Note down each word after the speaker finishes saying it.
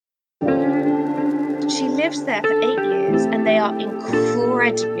She lives there for 8 years and they are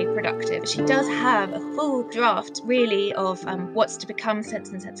incredibly productive. She does have a full draft, really, of what's to become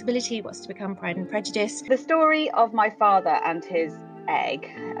Sense and Sensibility, what's to become Pride and Prejudice. The story of my father and his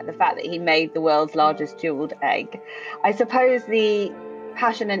egg, the fact that he made the world's largest jewelled egg, I suppose the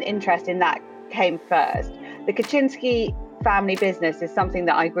passion and interest in that came first. The Kaczynski family business is something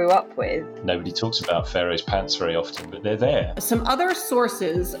that I grew up with. Nobody talks about Pharaoh's pants very often, but they're there. Some other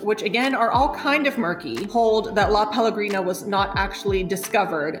sources, which again are all kind of murky, hold that La Pellegrina was not actually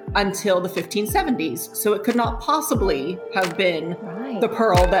discovered until the 1570s, so it could not possibly have been the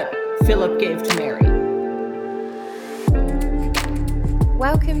pearl that Philip gave to Mary.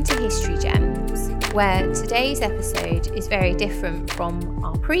 Welcome to History Gems, where today's episode is very different from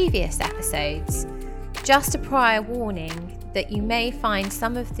our previous episodes. Just a prior warning that you may find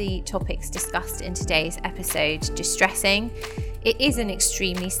some of the topics discussed in today's episode distressing. It is an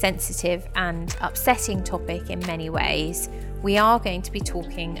extremely sensitive and upsetting topic in many ways. We are going to be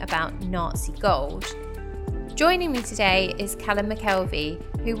talking about Nazi gold. Joining me today is Callum McKelvey,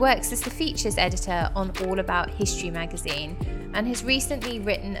 who works as the features editor on All About History magazine and has recently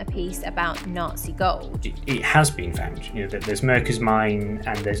written a piece about Nazi gold. It has been found. There's Merker's mine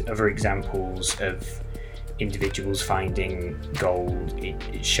and there's other examples of individuals finding gold,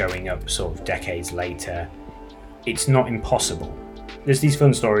 it showing up sort of decades later. It's not impossible. There's these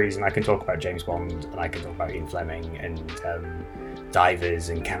fun stories, and I can talk about James Bond, and I can talk about Ian Fleming, and divers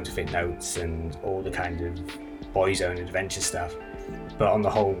and counterfeit notes and all the kind of boys' own adventure stuff. But on the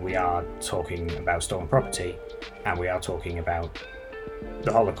whole, we are talking about stolen property, and we are talking about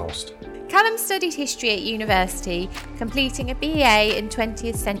the Holocaust. Callum studied history at university, completing a BA in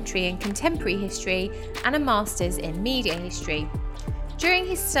 20th century and contemporary history and a master's in media history. During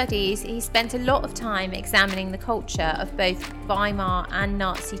his studies, he spent a lot of time examining the culture of both Weimar and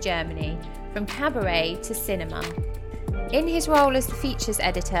Nazi Germany, from cabaret to cinema. In his role as the features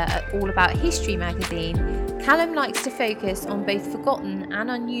editor at All About History magazine, Callum likes to focus on both forgotten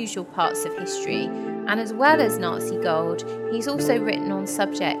and unusual parts of history, and as well as Nazi gold, he's also written on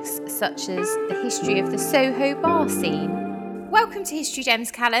subjects such as the history of the Soho bar scene. Welcome to History Gems,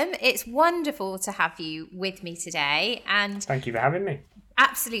 Callum. It's wonderful to have you with me today. And thank you for having me.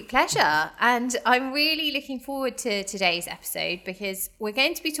 Absolute pleasure. And I'm really looking forward to today's episode because we're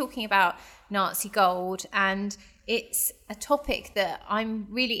going to be talking about Nazi gold, and it's a topic that I'm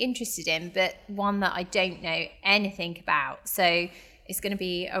really interested in, but one that I don't know anything about. So it's going to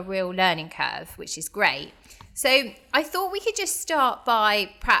be a real learning curve, which is great. So I thought we could just start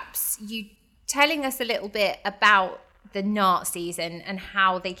by perhaps you telling us a little bit about the Nazis and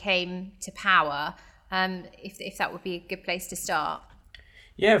how they came to power, if that would be a good place to start.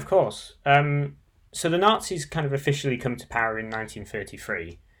 Yeah, of course. So the Nazis kind of officially come to power in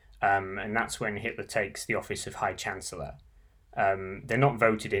 1933, and that's when Hitler takes the office of High Chancellor. They're not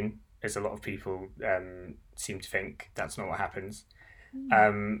voted in, as a lot of people seem to think. That's not what happens.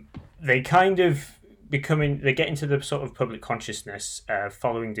 They kind of they get into the sort of public consciousness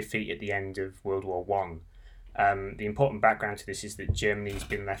following defeat at the end of World War One. The important background to this is that Germany's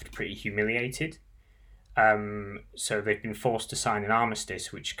been left pretty humiliated. So they've been forced to sign an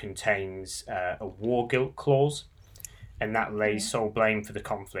armistice which contains a war guilt clause, and that lays sole blame for the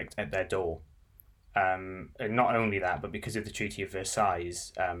conflict at their door. And not only that, but because of the Treaty of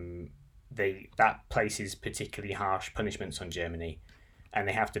Versailles, that places particularly harsh punishments on Germany, and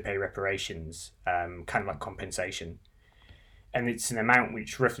they have to pay reparations, kind of like compensation. And it's an amount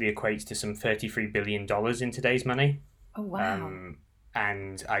which roughly equates to some $33 billion in today's money. Oh, wow.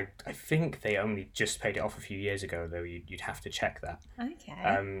 And I think they only just paid it off a few years ago, though you'd have to check that.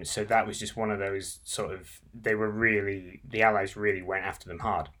 Okay. So that was just one of those sort of, the Allies really went after them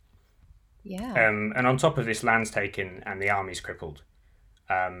hard. Yeah. And on top of this, land's taken and the army's crippled.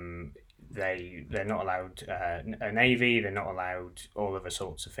 They're not allowed a navy, they're not allowed all other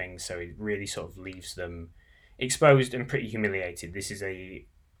sorts of things, so it really sort of leaves them exposed and pretty humiliated. This is a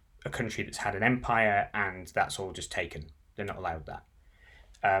country that's had an empire, and that's all just taken. They're not allowed that.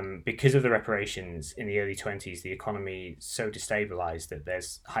 Because of the reparations in the early 20s, the economy is so destabilised that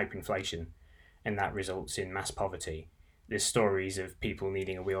there's hyperinflation, and that results in mass poverty. There's stories of people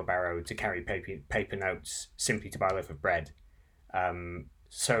needing a wheelbarrow to carry paper notes simply to buy a loaf of bread.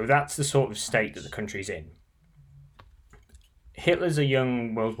 So that's the sort of state that the country's in. Hitler's a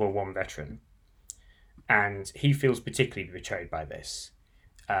young World War One veteran, and he feels particularly betrayed by this.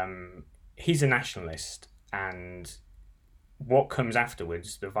 He's a nationalist, and what comes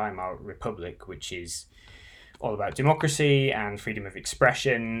afterwards, the Weimar Republic, which is all about democracy and freedom of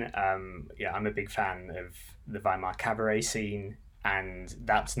expression. I'm a big fan of the Weimar cabaret scene. And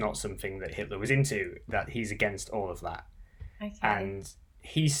that's not something that Hitler was into, that he's against all of that. Okay. And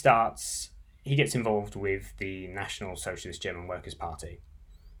he gets involved with the National Socialist German Workers' Party.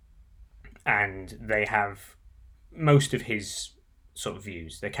 And they have most of his sort of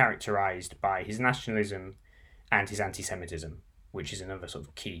views. They're characterized by his nationalism and his anti-Semitism, which is another sort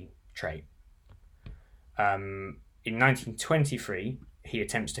of key trait. In 1923, he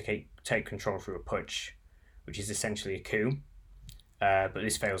attempts to take control through a putsch, which is essentially a coup, but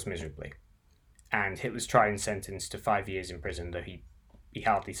this fails miserably. And Hitler's tried and sentenced to 5 years in prison, though he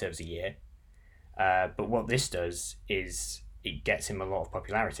hardly serves a year. But what this does is it gets him a lot of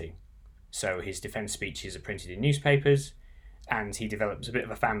popularity. So his defense speeches are printed in newspapers, and he develops a bit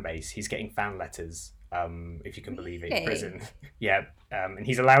of a fan base. He's getting fan letters, if you can believe it, in prison. Yeah, and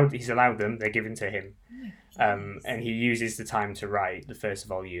he's allowed them. They're given to him, and he uses the time to write the first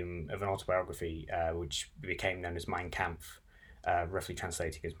volume of an autobiography, which became known as Mein Kampf, roughly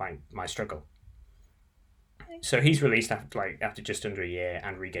translating as My Struggle. So he's released after just under a year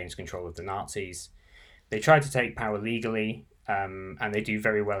and regains control of the Nazis. They try to take power legally, and they do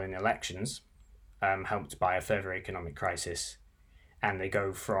very well in elections, helped by a further economic crisis. And they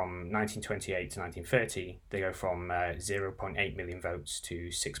go from 1928 to 1930, they go from 0.8 million votes to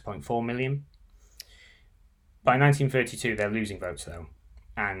 6.4 million. By 1932, they're losing votes, though.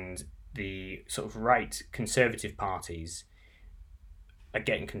 And the sort of right conservative parties are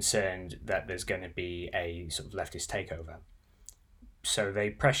getting concerned that there's going to be a sort of leftist takeover. So they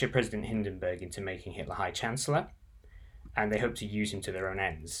pressure President Hindenburg into making Hitler High Chancellor, and they hope to use him to their own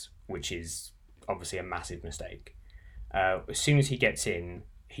ends, which is obviously a massive mistake. As soon as he gets in,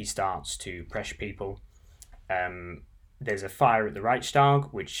 he starts to pressure people. There's a fire at the Reichstag,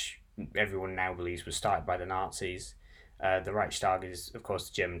 which everyone now believes was started by the Nazis. The Reichstag is, of course,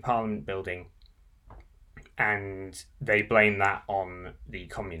 the German parliament building, and they blame that on the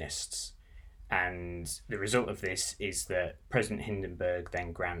communists. And the result of this is that President Hindenburg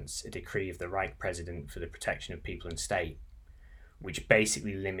then grants a decree of the Reich President for the protection of people and state, which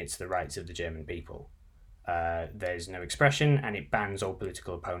basically limits the rights of the German people. There's no expression, and it bans all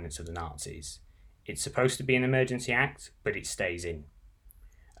political opponents of the Nazis. It's supposed to be an emergency act, but it stays in.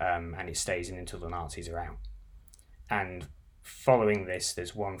 And it stays in until the Nazis are out. And following this,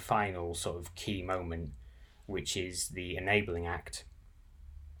 there's one final sort of key moment, which is the Enabling Act,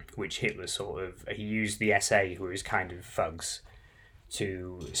 which Hitler he used the SA, who were his kind of thugs,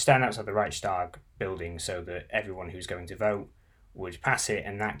 to stand outside the Reichstag building so that everyone who's going to vote would pass it,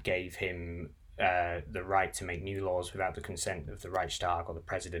 and that gave him the right to make new laws without the consent of the Reichstag or the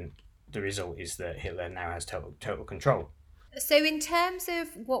president. The result is that Hitler now has total control. So in terms of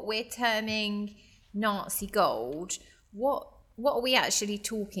what we're terming Nazi gold, what are we actually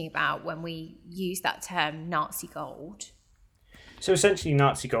talking about when we use that term Nazi gold? So essentially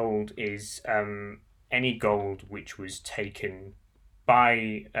Nazi gold is any gold which was taken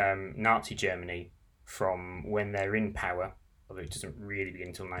by Nazi Germany from when they're in power, although it doesn't really begin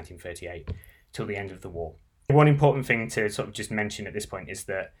until 1938, till the end of the war. One important thing to sort of just mention at this point is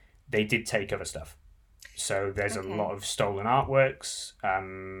that they did take other stuff. So there's a lot of stolen artworks,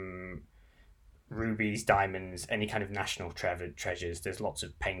 rubies, diamonds, any kind of national treasures. There's lots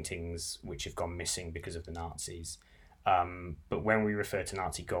of paintings which have gone missing because of the Nazis. But when we refer to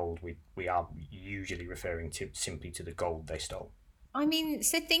Nazi gold, we are usually referring simply to the gold they stole. I mean,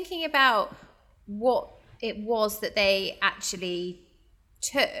 so thinking about what it was that they actually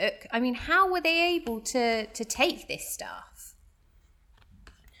took, I mean, how were they able to take this stuff?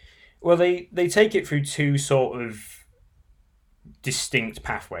 Well, they take it through two sort of distinct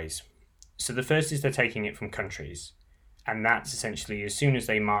pathways. So the first is they're taking it from countries, and that's essentially as soon as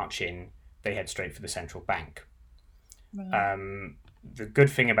they march in, they head straight for the central bank. Right. The good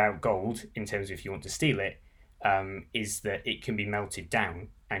thing about gold, in terms of if you want to steal it, is that it can be melted down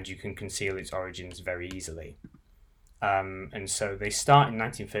and you can conceal its origins very easily. And so they start in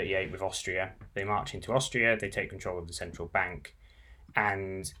 1938 with Austria. They march into Austria, they take control of the central bank,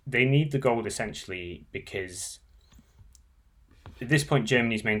 and they need the gold essentially because at this point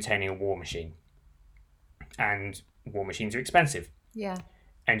Germany's maintaining a war machine, and war machines are expensive. Yeah.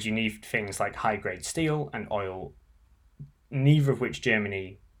 And you need things like high-grade steel and oil, neither of which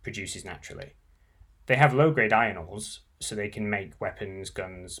Germany produces naturally. They have low-grade iron ores, so they can make weapons,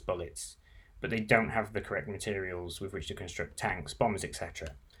 guns, bullets, but they don't have the correct materials with which to construct tanks, bombs,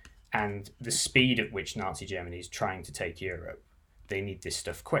 etc. And the speed at which Nazi Germany is trying to take Europe, they need this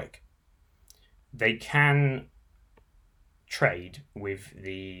stuff quick. They can trade with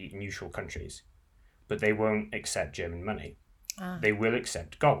the neutral countries, but they won't accept German money. They will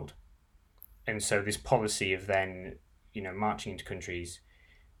accept gold. And so this policy of then marching into countries,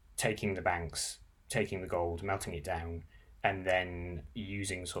 taking the banks, taking the gold, melting it down, and then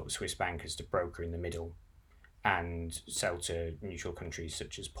using sort of Swiss bankers to broker in the middle and sell to neutral countries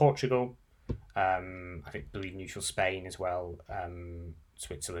such as Portugal, I believe neutral Spain as well,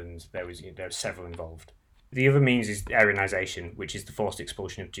 Switzerland. There were several involved. The other means is Aryanization, which is the forced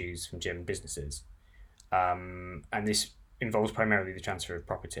expulsion of Jews from German businesses, and this involves primarily the transfer of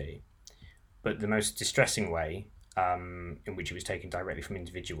property. But the most distressing way in which it was taken directly from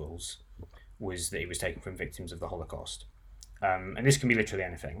individuals was that it was taken from victims of the Holocaust. And this can be literally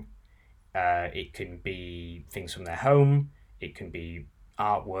anything. It can be things from their home. It can be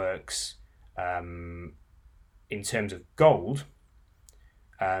artworks. In terms of gold,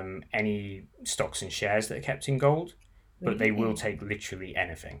 any stocks and shares that are kept in gold, but they will take literally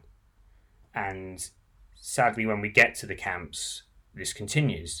anything. And sadly, when we get to the camps, this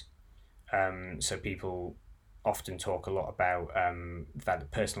continues. So people often talk a lot about the fact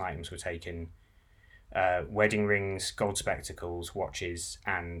that personal items were taken, wedding rings, gold spectacles, watches,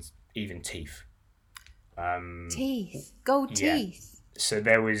 and even teeth. Gold teeth. So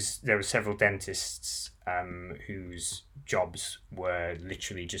there were several dentists whose jobs were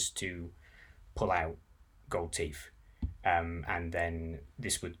literally just to pull out gold teeth, and then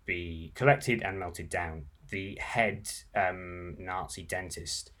this would be collected and melted down. The head Nazi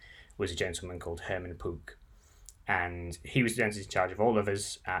dentist was a gentleman called Hermann Puch, and he was the dentist in charge of all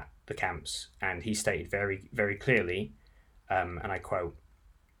others at the camps, and he stated very, very clearly, and I quote,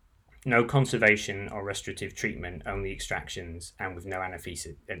 "No conservation or restorative treatment, only extractions, and with no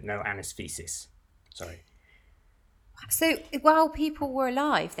anesthesis." Sorry. So while people were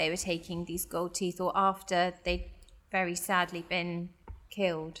alive, they were taking these gold teeth, or after they'd very sadly been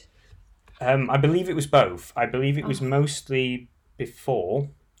killed? I believe it was both. I believe it was mostly before,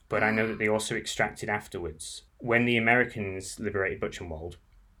 but I know that they also extracted afterwards. When the Americans liberated Buchenwald,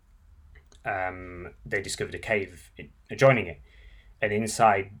 they discovered a cave adjoining it, and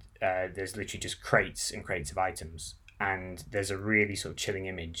inside there's literally just crates and crates of items, and there's a really sort of chilling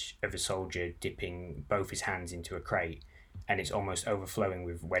image of a soldier dipping both his hands into a crate, and it's almost overflowing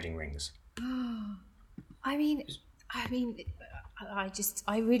with wedding rings. I mean,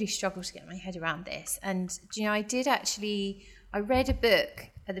 I really struggle to get my head around this. And I read a book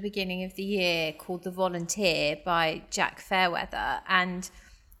at the beginning of the year called The Volunteer by Jack Fairweather, and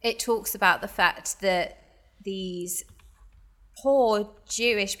it talks about the fact that these poor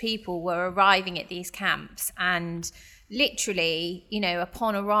Jewish people were arriving at these camps, and literally,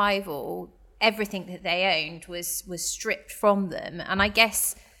 upon arrival, everything that they owned was stripped from them. And I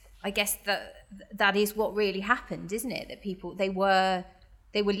guess that is what really happened, isn't it? That people they were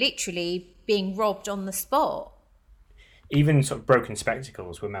literally being robbed on the spot. Even sort of broken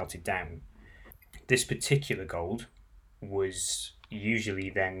spectacles were melted down. This particular gold was usually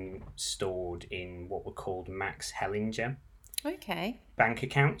then stored in what were called Max Hellinger bank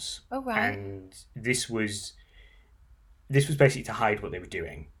accounts. Oh, right. And this was basically to hide what they were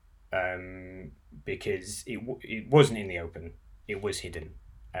doing, because it wasn't in the open, it was hidden.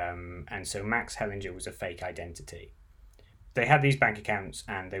 And so Max Hellinger was a fake identity. They had these bank accounts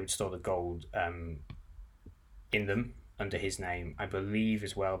and they would store the gold in them under his name. I believe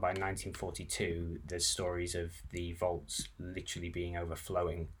as well by 1942 there's stories of the vaults literally being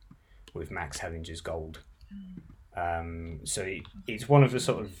overflowing with Max Hellinger's gold. So it's one of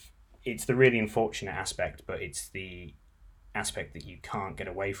the it's the really unfortunate aspect, but it's the aspect that you can't get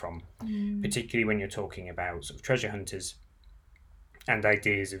away from, particularly when you're talking about sort of treasure hunters and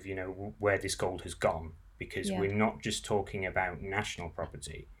ideas of where this gold has gone, because we're not just talking about national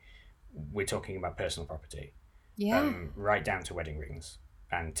property, we're talking about personal property, right down to wedding rings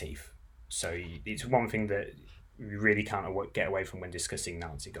and teeth. So it's one thing that you really can't get away from when discussing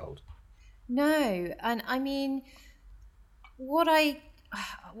Nazi gold. No, and I mean, what I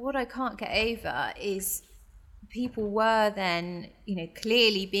can't get over is people were then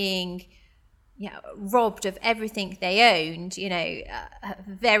clearly being robbed of everything they owned,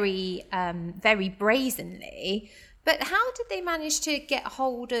 very very brazenly. But how did they manage to get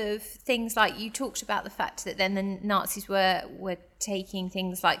hold of things like, you talked about the fact that then the Nazis were taking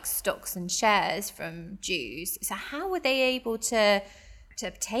things like stocks and shares from Jews. So how were they able to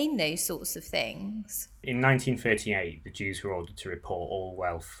obtain those sorts of things? In 1938, the Jews were ordered to report all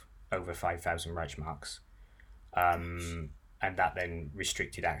wealth over 5,000 Reichsmarks. And that then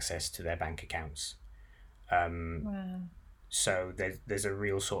restricted access to their bank accounts. Wow. So there's a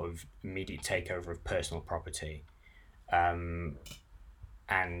real sort of immediate takeover of personal property. And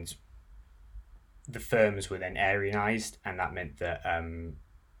the firms were then Aryanized, and that meant that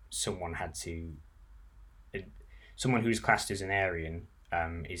someone had to someone who's classed as an Aryan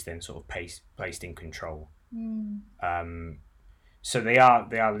is then sort of placed in control. So they are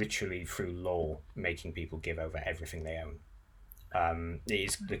literally through law making people give over everything they own. It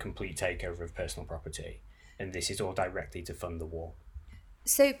is the complete takeover of personal property, and this is all directly to fund the war.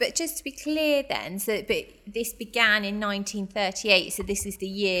 So, but just to be clear then, but this began in 1938, so this is the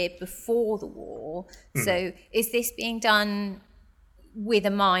year before the war. So is this being done with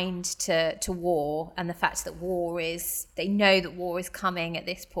a mind to war, and the fact that they know that war is coming at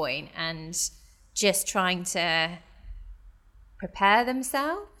this point, and just trying to prepare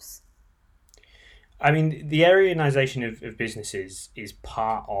themselves? I mean, the Aryanization of businesses is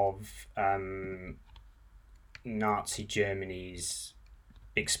part of Nazi Germany's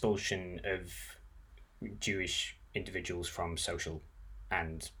expulsion of Jewish individuals from social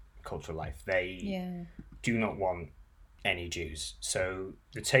and cultural life. They do not want any Jews. So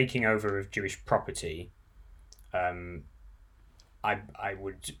the taking over of Jewish property, I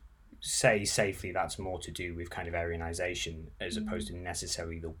would say safely that's more to do with kind of Aryanization as opposed to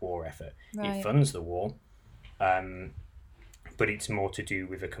necessarily the war effort. Right. It funds the war, but it's more to do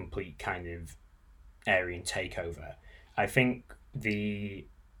with a complete kind of Aryan takeover. I think the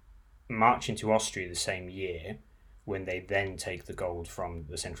march into Austria the same year, when they then take the gold from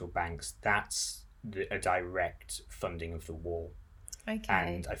the central banks, that's a direct funding of the war. Okay.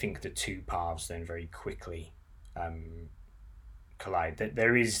 And I think the two paths then very quickly collide. That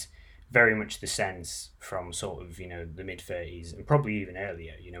there is very much the sense from sort of, the mid-30s and probably even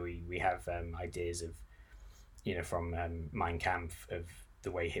earlier, we have ideas of, from Mein Kampf, of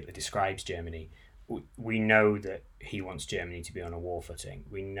the way Hitler describes Germany. We know that he wants Germany to be on a war footing.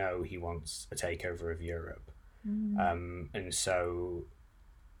 We know he wants a takeover of Europe. And so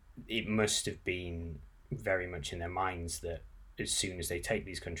it must have been very much in their minds that as soon as they take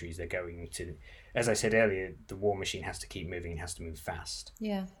these countries, they're going to, as I said earlier, the war machine has to keep moving, it has to move fast.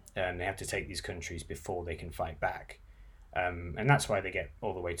 Yeah. They have to take these countries before they can fight back. And that's why they get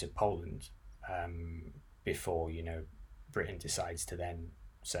all the way to Poland before, Britain decides to then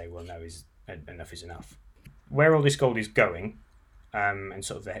say, well, no, enough is enough. Where all this gold is going, and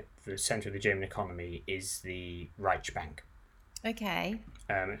sort of the centre of the German economy, is the Reichsbank. Okay.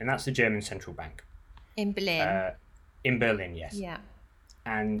 And that's the German central bank. In Berlin? In Berlin, yes. Yeah.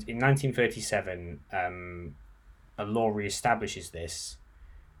 And in 1937, a law re-establishes this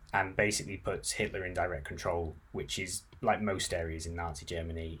and basically puts Hitler in direct control, which is, like most areas in Nazi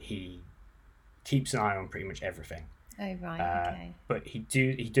Germany, he keeps an eye on pretty much everything. Oh, right, okay. But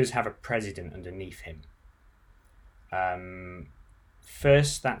he does have a president underneath him.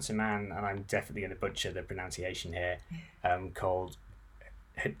 First, that's a man, and I'm definitely going to butcher the pronunciation here, called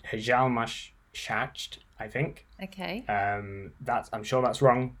Hjalmar Schacht, I think. Okay. I'm sure that's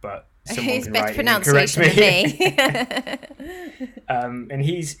wrong, but someone He's can better write and correct pronunciation than me. And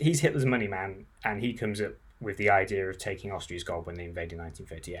he's Hitler's money man, and he comes up with the idea of taking Austria's gold when they invaded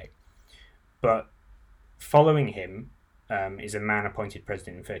 1938. But following him is a man appointed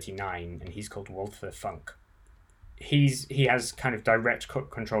president in 1939, and he's called Walther Funk. He has kind of direct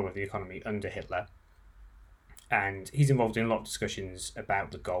control of the economy under Hitler, and he's involved in a lot of discussions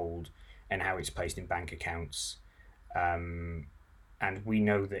about the gold and how it's placed in bank accounts. And we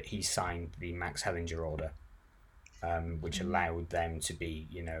know that he signed the Max Hellinger order, which allowed them to be,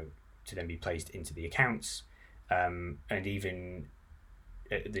 to then be placed into the accounts. And even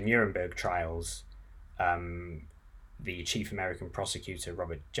at the Nuremberg trials, the chief American prosecutor,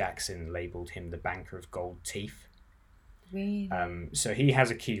 Robert Jackson, labelled him the banker of gold teeth. Really? So he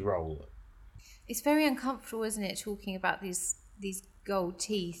has a key role. It's very uncomfortable, isn't it, talking about these gold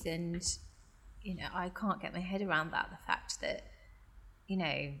teeth, and I can't get my head around that. The fact that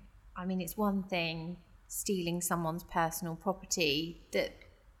it's one thing stealing someone's personal property that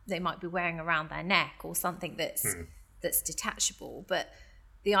they might be wearing around their neck or something that's detachable, but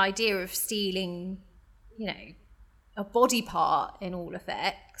the idea of stealing, a body part in all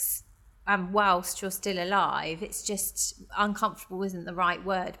effects, and whilst you're still alive, it's just uncomfortable isn't the right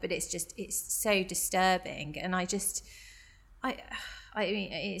word, but it's so disturbing. And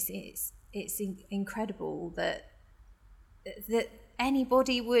it's incredible that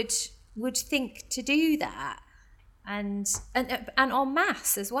anybody would think to do that, and en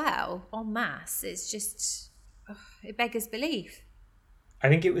masse as well. En masse, it's just it beggars belief. I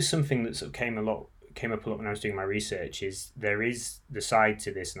think it was something that sort of came up a lot when I was doing my research. Is there is the side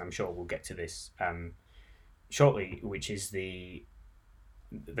to this, and I'm sure we'll get to this shortly, which is the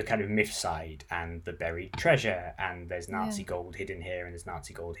kind of myth side and the buried treasure, and there's Nazi gold hidden here and there's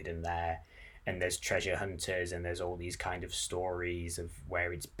Nazi gold hidden there, and there's treasure hunters, and there's all these kind of stories of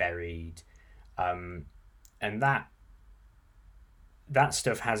where it's buried. And that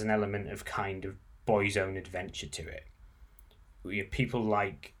stuff has an element of kind of boy's own adventure to it. People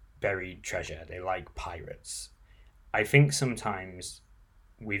like buried treasure, they like pirates. I think sometimes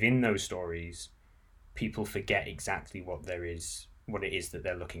within those stories, people forget exactly what it is that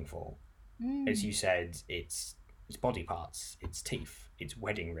they're looking for. As you said, it's body parts, it's teeth, it's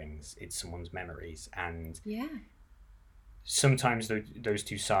wedding rings, it's someone's memories. And sometimes those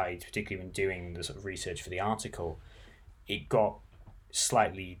two sides, particularly when doing the sort of research for the article, it got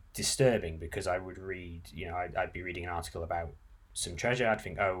slightly disturbing, because I would read, I'd be reading an article about some treasure, I'd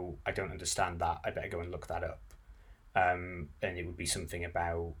think, oh, I don't understand that, I better go and look that up. And it would be something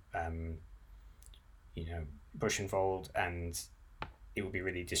about Buchenwald, and it would be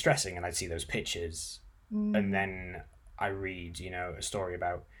really distressing, and I'd see those pictures, and then I read a story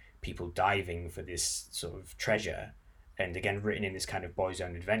about people diving for this sort of treasure, and again written in this kind of boy's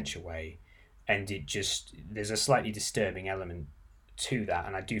own adventure way, and there's a slightly disturbing element to that.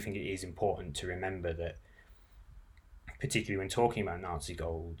 And I do think it is important to remember that, particularly when talking about Nazi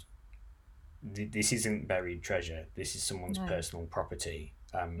gold, this isn't buried treasure, this is someone's personal property,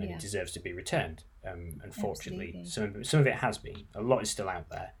 and it deserves to be returned. Unfortunately, some of it has been. A lot is still out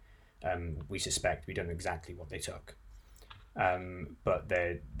there. We suspect, we don't know exactly what they took, but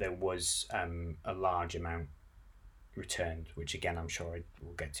there was a large amount returned, which again I'm sure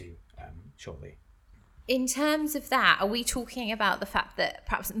we'll get to shortly. In terms of that, are we talking about the fact that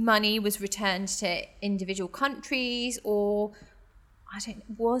perhaps money was returned to individual countries, or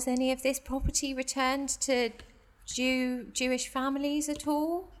was any of this property returned to Jewish families at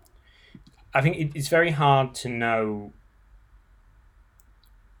all? I think it's very hard to know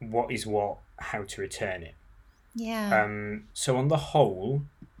what is what, how to return it. Yeah. So on the whole,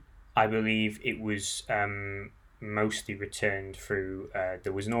 I believe it was mostly returned through,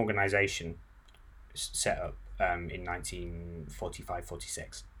 there was an organisation set up in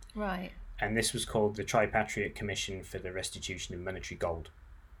 1945-46. Right. And this was called the Tripatriate Commission for the Restitution of Monetary Gold.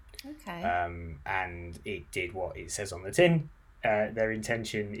 Okay. And it did what it says on the tin. Their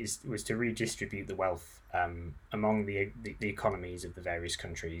intention was to redistribute the wealth among the economies of the various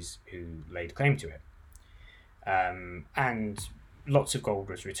countries who laid claim to it. And lots of gold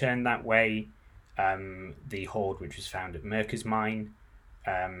was returned that way. The hoard which was found at Merkers Mine,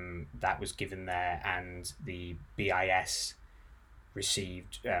 that was given there, and the BIS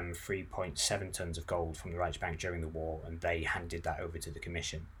received 3.7 tons of gold from the Reichsbank during the war, and they handed that over to the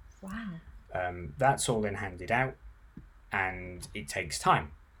commission. Wow. That's all then handed out, and it takes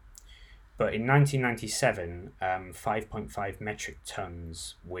time. But in 1997, 5.5 metric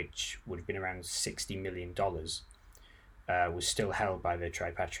tons, which would have been around $60 million, was still held by the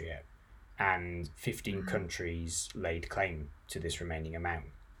Tripatriate, and 15 countries laid claim to this remaining amount.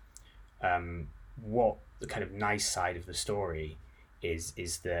 What the kind of nice side of the story is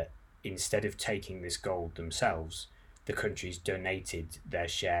that instead of taking this gold themselves, the countries donated their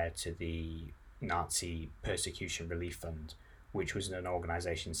share to the Nazi Persecution Relief Fund, which was an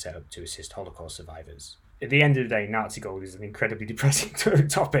organisation set up to assist Holocaust survivors. At the end of the day, Nazi gold is an incredibly depressing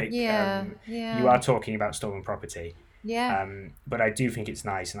topic. Yeah. You are talking about stolen property. Yeah. But I do think it's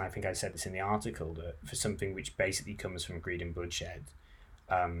nice, and I think I said this in the article, that for something which basically comes from greed and bloodshed,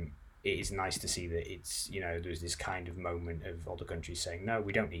 it is nice to see that it's, there's this kind of moment of all the countries saying, no,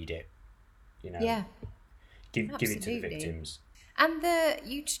 we don't need it. Yeah. Give it to the victims. And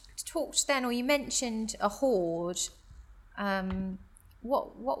you talked then, or you mentioned a hoard.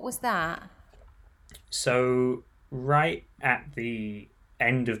 What was that? So right at the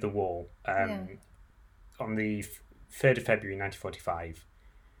end of the war, on the 3rd of February 1945,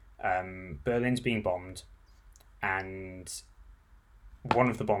 Berlin's being bombed, and one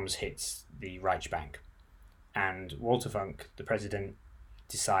of the bombs hits the Reichsbank, and Walter Funk, the president,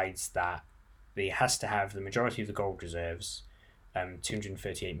 decides that he has to have the majority of the gold reserves,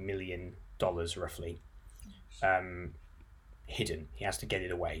 $238 million roughly, hidden. He has to get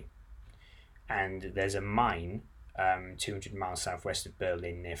it away. And there's a mine 200 miles southwest of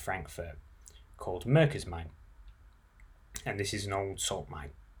Berlin near Frankfurt called Merkers Mine. And this is an old salt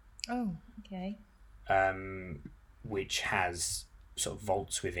mine. Oh, okay. Which has sort of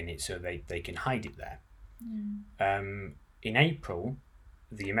vaults within it so they can hide it there. In April,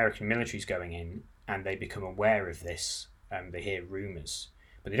 the American military's going in, and they become aware of this. They hear rumours,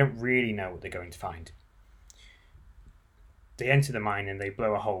 but they don't really know what they're going to find. They enter the mine and they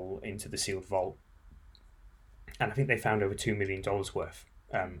blow a hole into the sealed vault, and I think they found over $2 million worth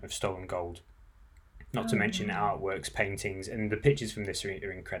of stolen gold. Not to mention artworks, paintings, and the pictures from this are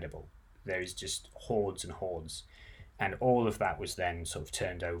incredible. There is just hordes and hordes, and all of that was then sort of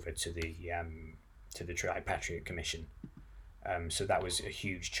turned over to to the Tripatriate Commission. So that was a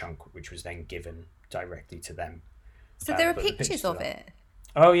huge chunk, which was then given directly to them. So there are pictures of it?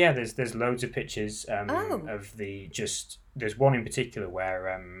 Oh yeah, there's loads of pictures of there's one in particular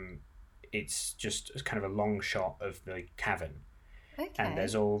where it's just kind of a long shot of the cavern. Okay. And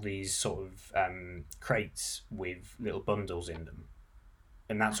there's all these sort of crates with little bundles in them.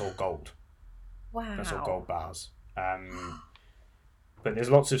 And that's all gold. Wow. That's all gold bars. But there's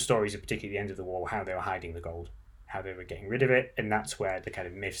lots of stories, particularly at the end of the war, how they were hiding the gold, how they were getting rid of it, and that's where the kind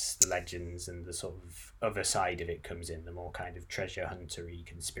of myths, the legends, and the sort of other side of it comes in, the more kind of treasure hunter-y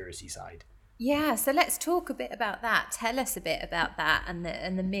conspiracy side. Yeah, so let's talk a bit about that. Tell us a bit about that and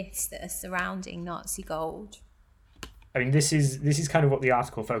the myths that are surrounding Nazi gold. I mean, this is kind of what the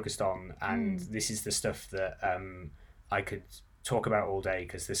article focused on, and this is the stuff that I could talk about all day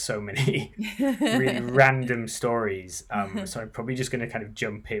because there's so many really random stories. So I'm probably just going to kind of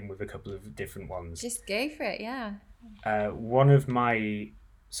jump in with a couple of different ones. Just go for it, yeah. One of my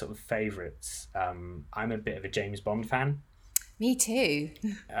sort of favourites, I'm a bit of a James Bond fan. Me too.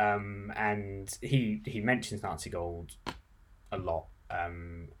 And he mentions Nazi gold a lot.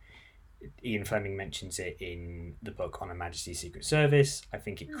 Ian Fleming mentions it in the book On Her Majesty's Secret Service. I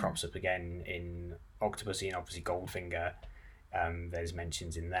think it crops up again in Octopussy and obviously Goldfinger. There's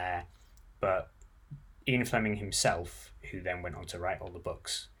mentions in there. But Ian Fleming himself, who then went on to write all the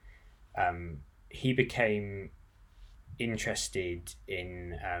books, he became interested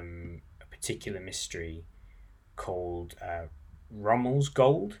in a particular mystery called Rommel's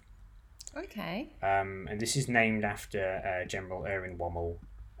Gold. Okay. And this is named after General Erwin Rommel,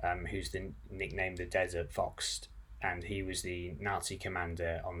 who's nicknamed the Desert Fox, and he was the Nazi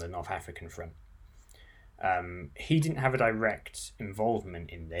commander on the North African front. He didn't have a direct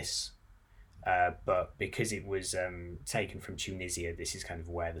involvement in this, but because it was taken from Tunisia, this is kind of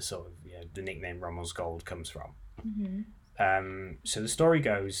where the sort of the nickname Rommel's Gold comes from. Mm-hmm. So the story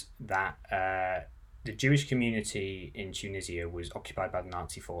goes that the Jewish community in Tunisia was occupied by the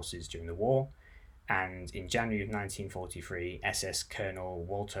Nazi forces during the war, and in January of 1943, SS Colonel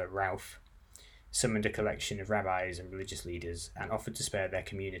Walter Rauff summoned a collection of rabbis and religious leaders and offered to spare their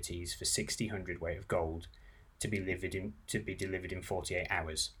communities for 60 hundredweight of gold to be delivered in 48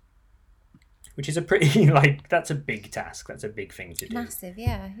 hours. Which is a pretty, that's a big task. That's a big thing to do. Massive,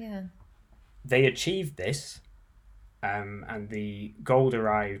 yeah. They achieved this, and the gold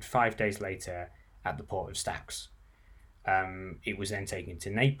arrived 5 days later at the port of Stax. It was then taken to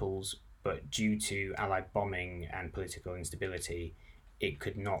Naples, but due to Allied bombing and political instability, it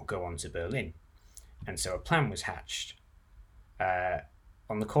could not go on to Berlin. And so a plan was hatched.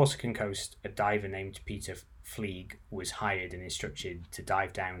 On the Corsican coast, a diver named Peter Flieg was hired and instructed to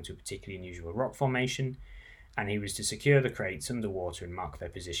dive down to a particularly unusual rock formation, and he was to secure the crates underwater and mark their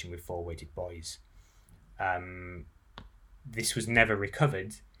position with 4 weighted buoys. This was never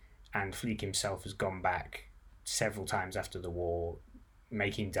recovered, and Flieg himself has gone back several times after the war,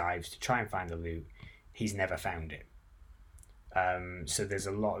 making dives to try and find the loot. He's never found it. So there's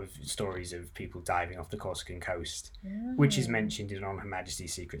a lot of stories of people diving off the Corsican coast, which is mentioned in On Her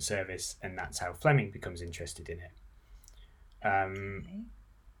Majesty's Secret Service, and that's how Fleming becomes interested in it.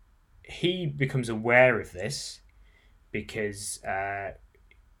 He becomes aware of this because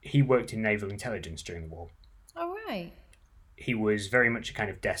he worked in naval intelligence during the war. All right. He was very much a kind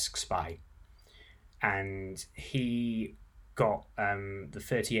of desk spy, and he got the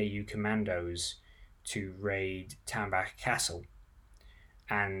 30 AU commandos to raid Tambach Castle,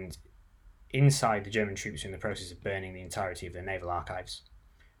 and inside the German troops were in the process of burning the entirety of their naval archives,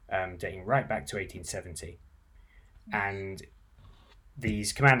 dating right back to 1870. And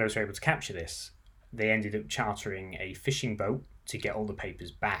these commandos were able to capture this. They ended up chartering a fishing boat to get all the papers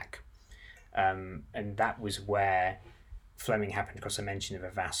back, and that was where Fleming happened across a mention of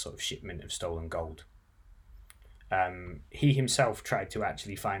a vast sort of shipment of stolen gold. He himself tried to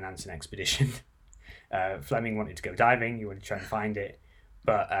actually finance an expedition. Fleming wanted to go diving, he wanted to try and find it,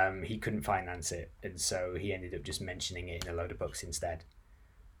 but he couldn't finance it, and so he ended up just mentioning it in a load of books instead.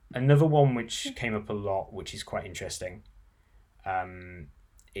 Another one which came up a lot, which is quite interesting,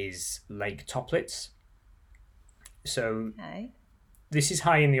 is Lake Toplitz. So this is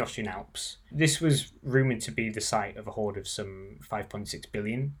high in the Austrian Alps. This was rumoured to be the site of a hoard of some 5.6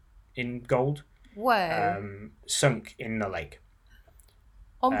 billion in gold. Whoa. Sunk in the lake.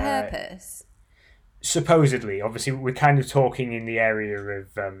 On purpose? Supposedly. Obviously, we're kind of talking in the area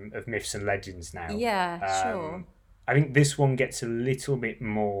of myths and legends now. Yeah, sure. I think this one gets a little bit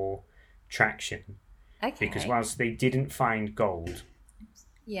more traction. Okay. Because whilst they didn't find gold,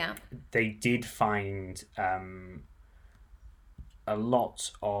 yeah, they did find a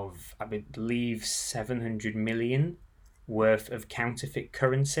lot of, I believe, 700 million worth of counterfeit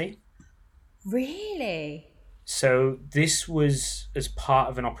currency. Really? So this was as part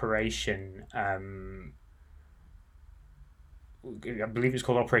of an operation, I believe it's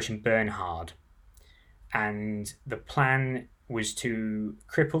called Operation Bernhard. And the plan was to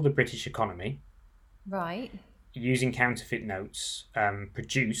cripple the British economy. Right. Using counterfeit notes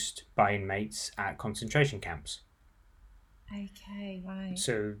produced by inmates at concentration camps. Okay, right.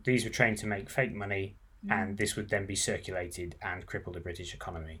 So these were trained to make fake money, and this would then be circulated and cripple the British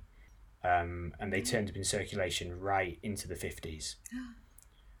economy. And they turned up in circulation right into the 50s.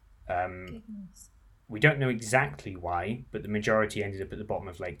 Goodness. We don't know exactly why, but the majority ended up at the bottom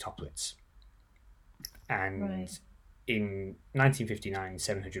of Lake Toplitz. And in 1959,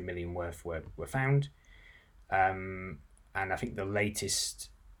 700 million worth were found. And I think the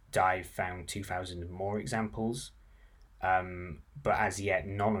latest dive found 2,000 more examples. But as yet,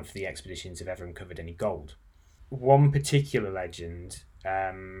 none of the expeditions have ever uncovered any gold. One particular legend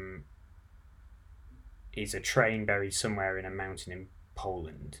is a train buried somewhere in a mountain in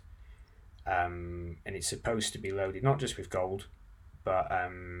Poland. And it's supposed to be loaded not just with gold, but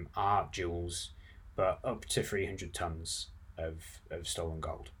art jewels, but up to 300 tons of stolen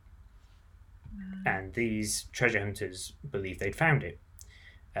gold. And these treasure hunters believed they'd found it,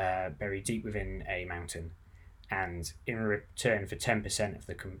 buried deep within a mountain. And in return for 10% of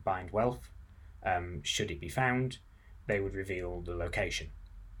the combined wealth, should it be found, they would reveal the location,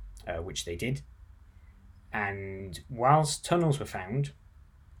 which they did. And whilst tunnels were found,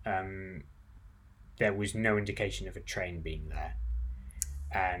 there was no indication of a train being there.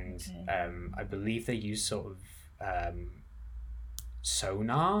 And I believe they used sort of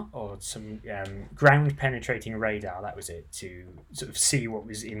sonar or some ground penetrating radar, that was it, to sort of see what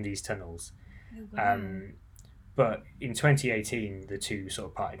was in these tunnels. But in 2018, the two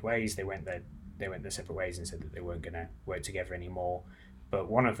sort of parted ways. They went their separate ways and said that they weren't going to work together anymore. But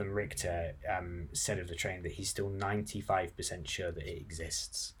one of them, Richter, said of the train that he's still 95% sure that it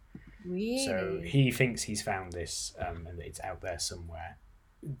exists. Really? So he thinks he's found this and that it's out there somewhere.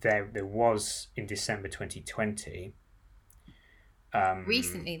 There was, in December 2020...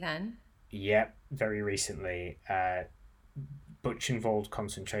 recently then? Yep, very recently. Buchenwald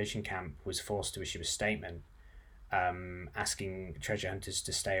concentration camp was forced to issue a statement asking treasure hunters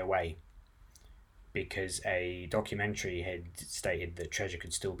to stay away because a documentary had stated that treasure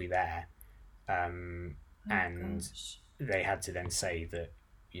could still be there. They had to then say that,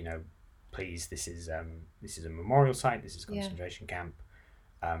 you know, please, this is a memorial site, this is a concentration camp.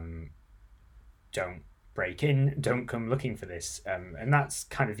 Don't break in, don't come looking for this. And that's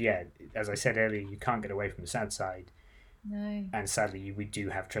kind of, as I said earlier, you can't get away from the sad side. No. And sadly, we do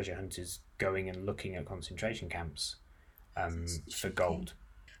have treasure hunters going and looking at concentration camps for gold.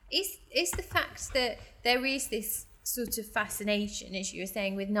 Is the fact that there is this sort of fascination, as you were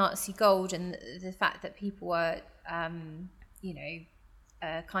saying, with Nazi gold, and the fact that people were, kind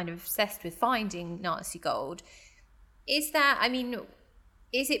of obsessed with finding Nazi gold, is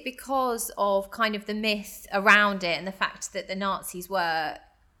it because of kind of the myth around it and the fact that the Nazis were,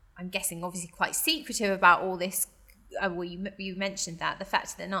 I'm guessing, obviously quite secretive about all this? You mentioned that, the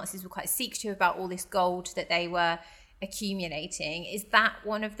fact that the Nazis were quite secretive about all this gold that they were accumulating. Is that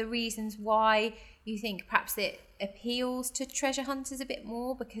one of the reasons why you think perhaps it appeals to treasure hunters a bit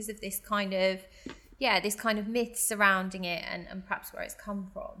more, because of this kind of myth surrounding it and perhaps where it's come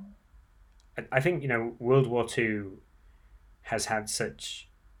from? I think, World War II has had such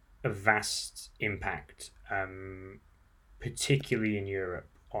a vast impact, particularly in Europe,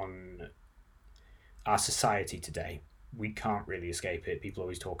 on our society today. We can't really escape it. People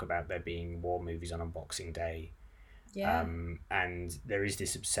always talk about there being war movies on Boxing Day. Yeah. And there is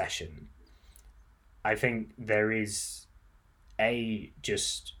this obsession. I think there is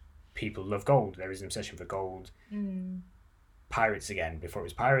just people love gold. There is an obsession for gold. Pirates again. Before it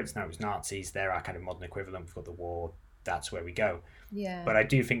was pirates, now it was Nazis. They're our kind of modern equivalent. We've got the war. That's where we go. Yeah. But I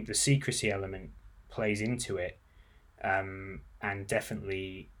do think the secrecy element plays into it. And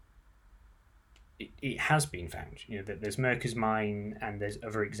definitely it has been found. There's Merker's mine, and there's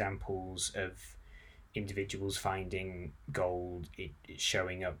other examples of individuals finding gold, it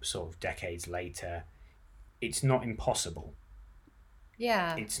showing up sort of decades later. It's not impossible.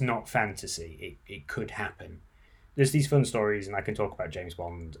 Yeah. It's not fantasy. It could happen. There's these fun stories, and I can talk about James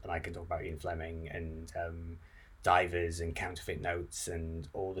Bond, and I can talk about Ian Fleming, and divers, and counterfeit notes, and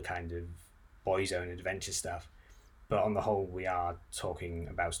all the kind of boys' own adventure stuff. But on the whole, we are talking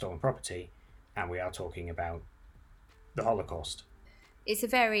about stolen property, and we are talking about the Holocaust. It's a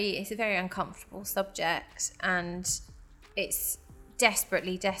very uncomfortable subject, and it's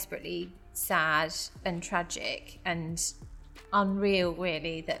desperately sad and tragic and unreal,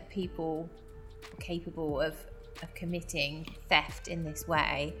 really, that people are capable of committing theft in this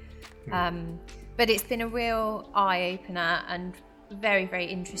way. But it's been a real eye-opener and very, very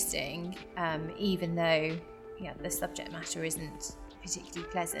interesting, even though the subject matter isn't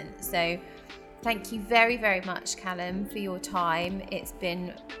particularly pleasant. So thank you very, very much, Callum, for your time. It's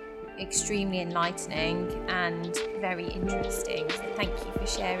been extremely enlightening and very interesting. So thank you for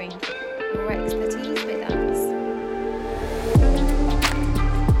sharing your expertise with us.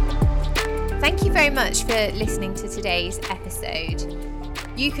 Thank you very much for listening to today's episode.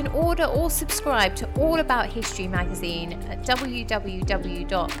 You can order or subscribe to All About History magazine at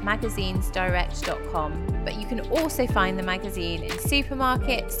www.magazinesdirect.com, but you can also find the magazine in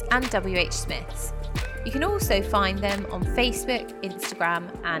supermarkets and WH Smiths. You can also find them on Facebook, Instagram,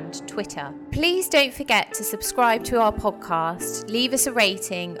 and Twitter. Please don't forget to subscribe to our podcast, leave us a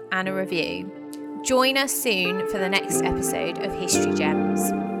rating and a review. Join us soon for the next episode of History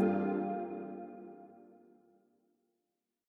Gems.